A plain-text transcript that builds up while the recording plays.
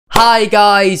Hi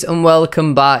guys and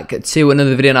welcome back to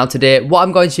another video. Now today what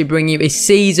I'm going to bring you is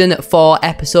season 4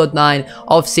 episode 9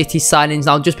 of City Signings.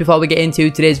 Now just before we get into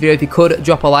today's video, if you could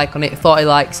drop a like on it, 40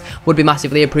 likes would be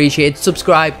massively appreciated.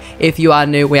 Subscribe if you are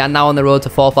new. We are now on the road to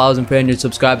 4,300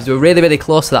 subscribers. We're really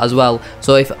close to that as well,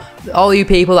 so if all you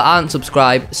people that aren't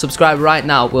subscribed, subscribe right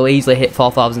now. We'll easily hit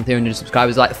 4,300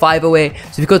 subscribers, like 5 away. So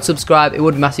if you could subscribe, it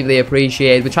would be massively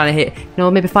appreciated. We're trying to hit,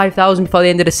 maybe 5,000 before the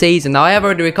end of the season. Now I have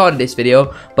already recorded this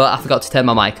video, but I forgot to turn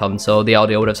my mic on, so the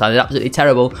audio would have sounded absolutely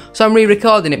terrible. So I'm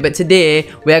re-recording it. But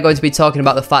today we are going to be talking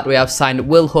about the fact we have signed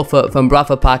Will Huffer from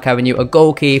Bradford Park Avenue, a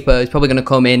goalkeeper. He's probably going to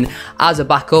come in as a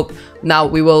backup. Now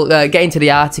we will get into the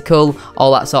article,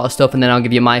 all that sort of stuff, and then I'll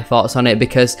give you my thoughts on it,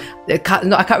 because I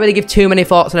can't really give too many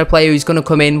thoughts on a player who's going to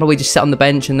come in, probably just sit on the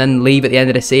bench and then leave at the end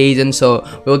of the season. So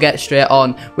we'll get straight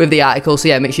on with the article. So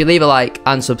yeah, make sure you leave a like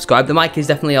and subscribe. The mic is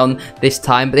definitely on this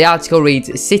time, but the article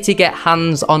reads, City get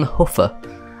hands on Huffer.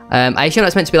 I assume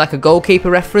that's meant to be like a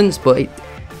goalkeeper reference, but it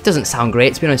doesn't sound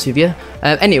great, to be honest with you.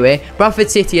 Anyway,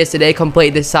 Bradford City yesterday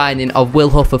completed the signing of Will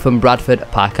Huffer from Bradford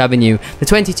Park Avenue. The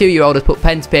 22-year-old has put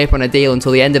pen to paper on a deal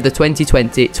until the end of the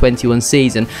 2020-21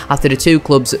 season, after the two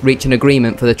clubs reached an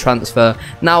agreement for the transfer.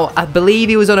 Now, I believe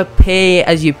he was on a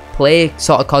pay-as-you-play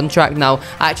sort of contract. Now,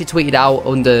 I actually tweeted out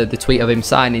under the tweet of him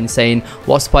signing, saying,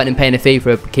 what's the point in paying a fee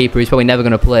for a keeper who's probably never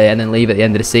going to play and then leave at the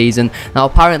end of the season? Now,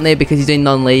 apparently, because he's in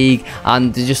non-league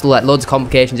and there's just like loads of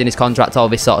complications in his contract, all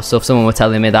this sort of stuff, someone were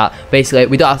telling me that basically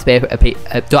we don't have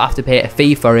to pay a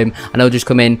fee for him, and he'll just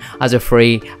come in as a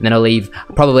free and then he'll leave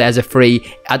probably as a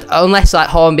free, unless like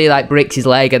Hornby like breaks his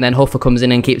leg and then Huffer comes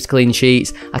in and keeps clean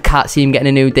sheets. I can't see him getting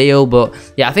a new deal, but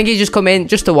yeah, I think he's just come in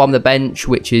just to warm the bench,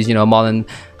 which is more than,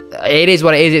 it is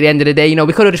what it is at the end of the day.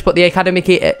 We could have just put the academy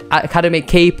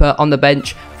keeper on the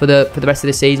bench for the rest of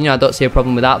the season. I don't see a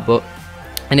problem with that. But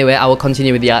anyway, I will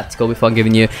continue with the article before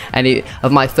giving you any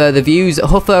of my further views.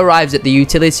 Huffer arrives at the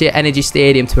Utility Energy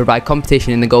Stadium to provide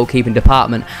competition in the goalkeeping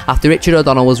department after Richard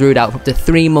O'Donnell was ruled out for up to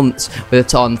 3 months with a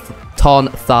torn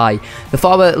thigh. The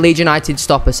former Leeds United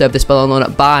stopper served a spell on loan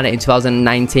at Barnet in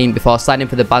 2019 before signing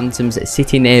for the Bantams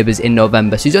City neighbours in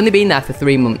November, so he's only been there for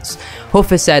 3 months.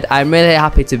 Huffer said, I'm really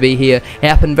happy to be here. It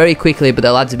happened very quickly, but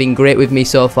the lads have been great with me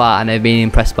so far and I've been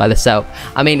impressed by the setup.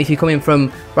 I mean, if you're coming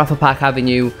from Bradford Park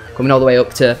Avenue, coming all the way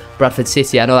up to Bradford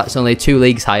City, I know that's only 2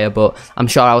 leagues higher, but I'm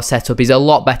sure our setup is a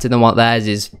lot better than what theirs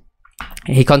is.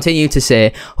 He continued to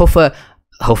say, Huffer,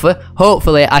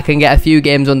 hopefully I can get a few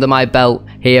games under my belt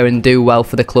here and do well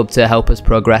for the club to help us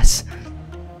progress.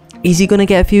 Is he going to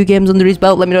get a few games under his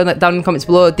belt? Let me know that down in the comments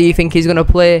below. Do you think he's going to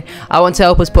play? I want to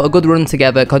help us put a good run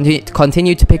together,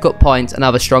 continue to pick up points and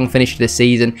have a strong finish to the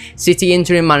season. City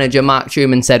interim manager Mark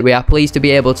Truman said, we are pleased to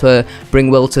be able to bring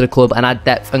Will to the club and add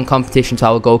depth and competition to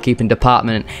our goalkeeping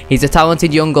department. He's a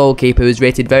talented young goalkeeper who is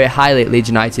rated very highly at Leeds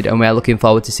United, and we are looking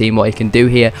forward to seeing what he can do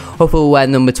here. Huffer will wear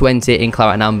number 20 in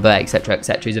claret and amber, etc,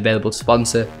 etc. He's available to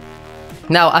sponsor.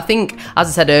 Now, I think, as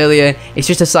I said earlier, it's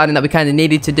just a signing that we kind of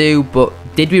needed to do, but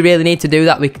did we really need to do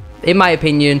that? In my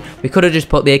opinion, we could have just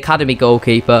put the academy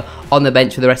goalkeeper on the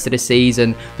bench for the rest of the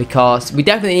season, because we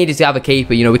definitely needed to have a keeper.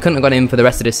 We couldn't have gone in for the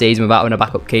rest of the season without having a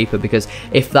backup keeper, because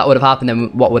if that would have happened, then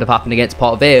what would have happened against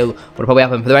Port Vale would have probably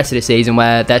happened for the rest of the season,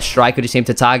 where their striker just seemed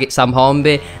to target Sam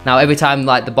Hornby. Now, every time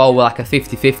like the ball were like a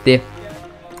 50-50,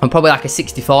 and probably like a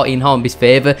 60-40 in Hornby's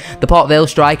favour, the Port Vale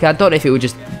striker, I don't know if it was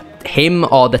just him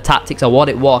or the tactics or what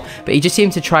it was, but he just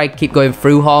seemed to keep going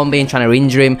through Hornby and trying to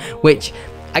injure him, which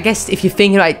I guess if you're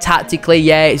thinking like tactically,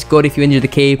 yeah, it's good if you injure the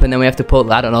keeper and then we have to put,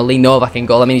 I don't know, Lee Novak in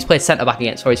goal. I mean, he's played centre back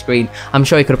against Forest Green. I'm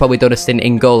sure he could have probably done a stint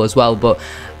in goal as well, but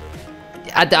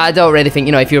I don't really think,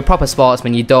 if you're a proper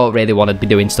sportsman, you don't really want to be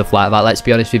doing stuff like that, let's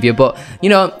be honest with you. But,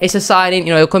 it's a signing,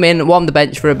 he'll come in, warm the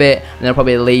bench for a bit, and then he'll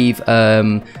probably leave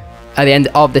at the end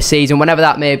of the season, whenever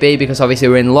that may be, because obviously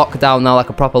we're in lockdown now, like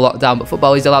a proper lockdown, but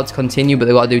football is allowed to continue, but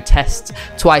they've got to do tests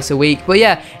twice a week. But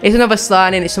yeah, it's another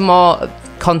signing, it's some more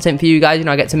content for you guys,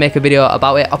 I get to make a video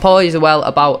about it. Apologies as well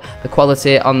about the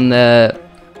quality on the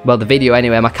video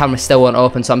anyway. My camera still won't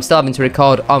open, so I'm still having to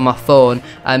record on my phone,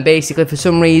 and basically for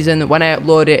some reason when I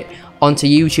upload it onto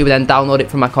YouTube and then download it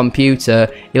from my computer,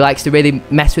 he likes to really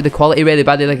mess with the quality really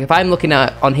badly. Like if I'm looking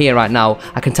at it on here right now,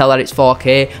 I can tell that it's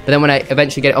 4K, but then when I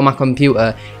eventually get it on my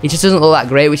computer, it just doesn't look that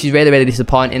great, which is really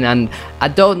disappointing, and I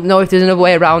don't know if there's another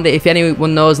way around it. If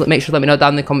anyone knows, make sure to let me know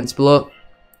down in the comments below.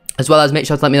 As well as make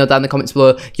sure to let me know down in the comments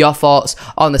below your thoughts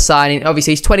on the signing.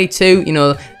 Obviously he's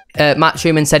 22, Matt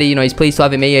Truman said he's pleased to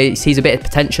have him here. He sees a bit of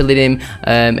potential in him,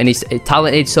 and he's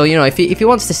talented. So if he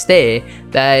wants to stay,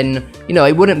 then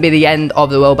it wouldn't be the end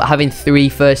of the world. But having 3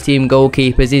 first-team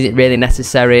goalkeepers isn't really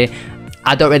necessary.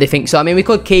 I don't really think so. I mean, we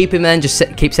could keep him then, just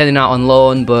keep sending him out on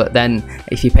loan, but then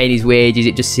if you're paying his wages,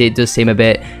 it does seem a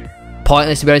bit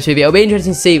pointless, to be honest with you. It'll be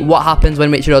interesting to see what happens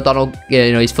when Richard O'Donnell,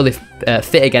 you know, he's fully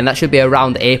fit again. That should be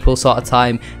around April sort of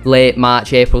time, late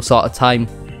March, April sort of time.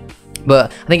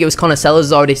 But I think it was Connor Sellers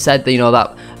has already said that, you know,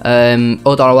 that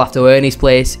O'Donnell will have to earn his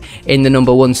place in the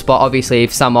 #1 spot. Obviously,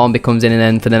 if Sam Hornby comes in and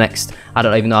then for the next, I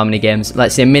don't even know how many games,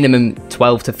 let's say minimum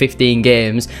 12 to 15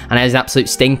 games, and has an absolute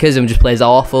stinkers and just plays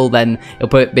awful, then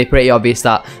it'll be pretty obvious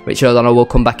that Richard O'Donnell will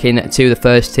come back in to the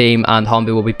first team and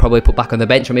Hornby will be probably put back on the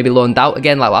bench or maybe loaned out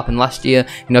again, like what happened last year.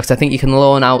 You know, because I think you can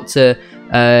loan out to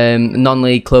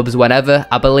non-league clubs whenever,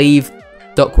 I believe.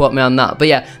 Don't quote me on that. But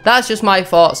yeah, that's just my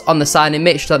thoughts on the signing.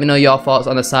 Make sure to let me know your thoughts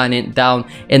on the signing down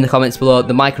in the comments below.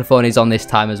 The microphone is on this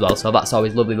time as well, so that's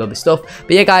always lovely, lovely stuff.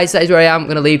 But yeah, guys, that is where I am. I'm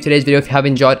going to leave today's video. If you have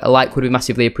enjoyed, a like would be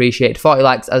massively appreciated. 40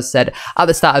 likes, as I said at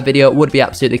the start of the video, would be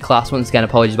absolutely class. Once again,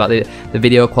 apologies about the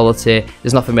video quality.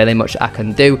 There's nothing really much I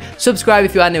can do. Subscribe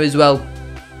if you are new as well.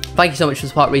 Thank you so much for the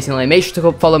support recently. Make sure to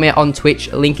come follow me on Twitch.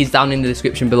 Link is down in the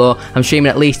description below. I'm streaming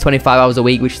at least 25 hours a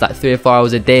week, which is like 3 or 4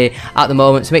 hours a day at the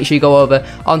moment. So make sure you go over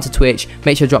onto Twitch.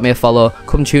 Make sure to drop me a follow.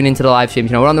 Come tune into the live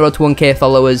streams. You know, we're on the road to 1K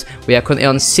followers. We are currently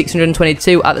on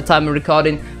 622 at the time of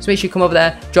recording. So make sure you come over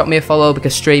there, drop me a follow,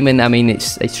 because streaming, I mean,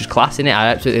 it's just class, innit? I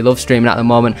absolutely love streaming at the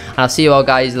moment. And I'll see you all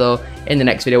guys, though, in the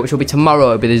next video, which will be tomorrow.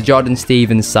 It'll be the Jordan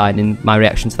Stevens signing, my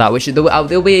reaction to that, which I'll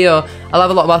have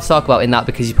a lot more to talk about in that,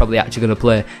 because he's probably actually going to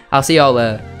play. I'll see you all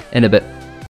in a bit.